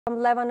From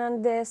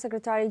Lebanon, the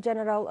Secretary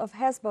General of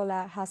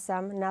Hezbollah,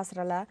 Hassan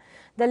Nasrallah,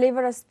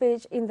 delivered a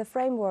speech in the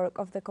framework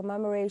of the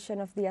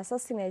commemoration of the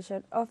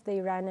assassination of the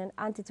Iranian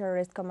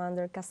anti-terrorist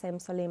commander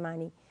Qassem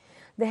Soleimani.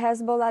 The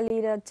Hezbollah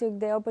leader took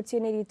the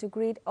opportunity to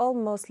greet all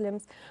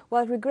Muslims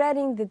while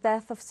regretting the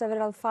death of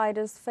several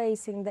fighters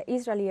facing the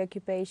Israeli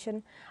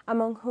occupation,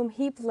 among whom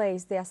he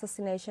placed the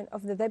assassination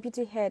of the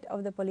deputy head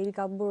of the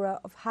political bureau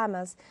of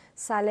Hamas,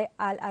 Saleh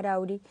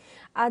al-Arauri,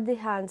 at the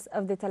hands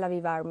of the Tel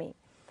Aviv army.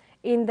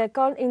 In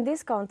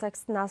this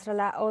context,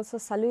 Nasrallah also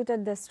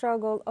saluted the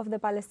struggle of the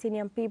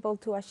Palestinian people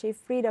to achieve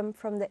freedom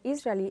from the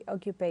Israeli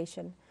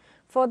occupation.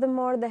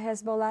 Furthermore, the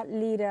Hezbollah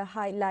leader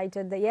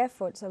highlighted the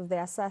efforts of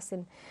the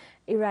assassin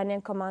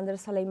Iranian commander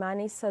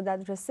Soleimani so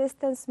that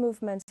resistance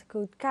movements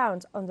could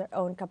count on their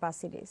own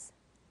capacities.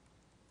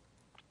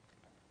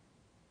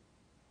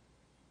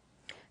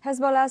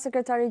 Hezbollah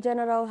Secretary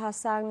General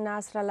Hassan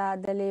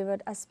Nasrallah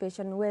delivered a speech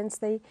on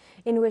Wednesday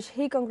in which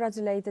he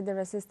congratulated the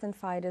resistant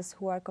fighters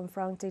who are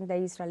confronting the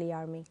Israeli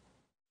army.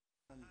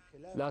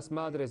 The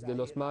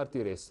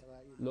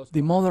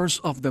mothers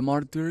of the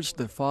martyrs,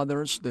 the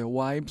fathers, the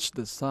wives,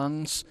 the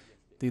sons,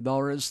 the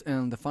daughters,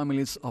 and the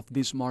families of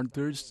these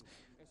martyrs,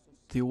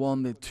 the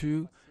one, the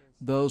two,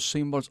 those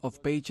symbols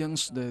of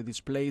patience, the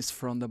displaced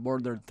from the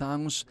border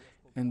towns,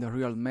 and the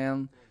real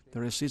men, the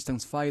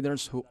resistance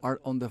fighters who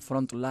are on the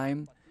front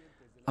line.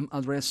 I'm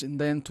addressing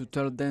them to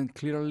tell them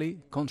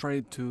clearly,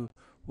 contrary to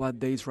what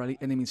the Israeli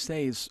enemy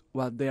says,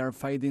 what they are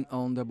fighting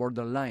on the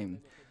borderline.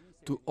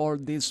 To all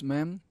these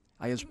men,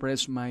 I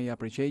express my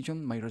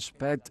appreciation, my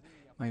respect,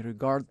 my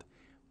regard,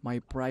 my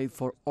pride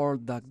for all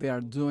that they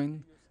are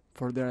doing,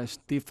 for their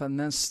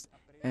steadfastness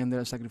and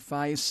their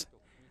sacrifice.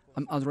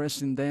 I'm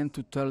addressing them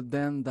to tell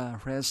them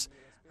that rest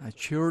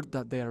assured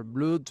that their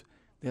blood,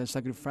 their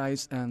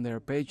sacrifice, and their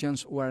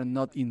patience were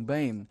not in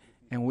vain,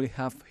 and will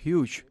have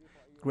huge,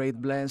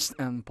 great, blessed,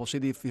 and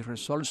positive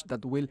results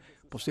that will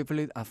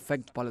positively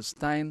affect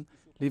Palestine,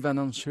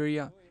 Lebanon,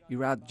 Syria,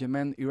 Iraq,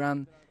 Yemen,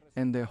 Iran,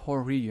 and the whole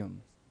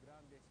region.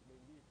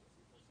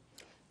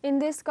 In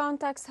this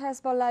context,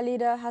 Hezbollah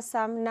leader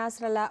Hassan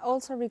Nasrallah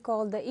also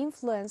recalled the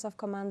influence of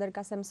Commander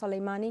Qassem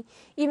Soleimani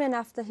even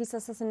after his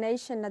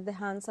assassination at the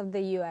hands of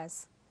the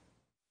U.S.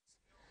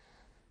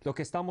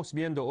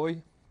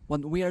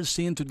 What we are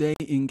seeing today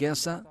in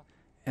Gaza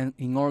and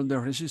in all the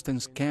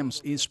resistance camps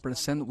is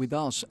present with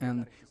us,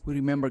 and we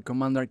remember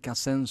Commander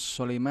Qassem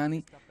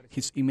Soleimani,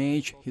 his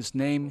image, his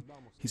name,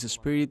 his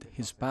spirit,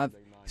 his path,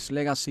 his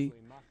legacy,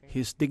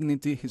 his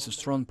dignity, his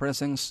strong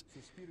presence.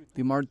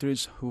 The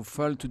martyrs who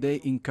fell today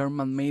in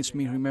Kerman makes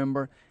me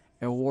remember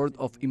a word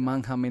of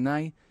Imam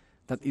Khamenei,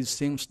 that it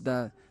seems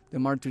that the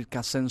martyr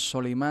Qassem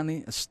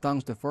Soleimani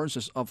stuns the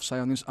forces of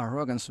Zionist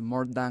arrogance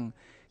more than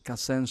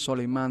Qassem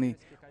Soleimani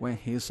when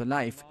he is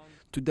alive.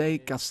 Today,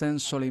 Qassem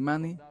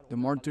Soleimani, the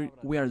martyr,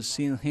 we are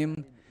seeing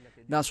him.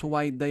 That's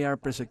why they are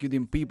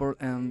persecuting people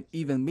and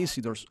even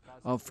visitors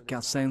of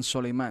Qassem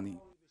Soleimani.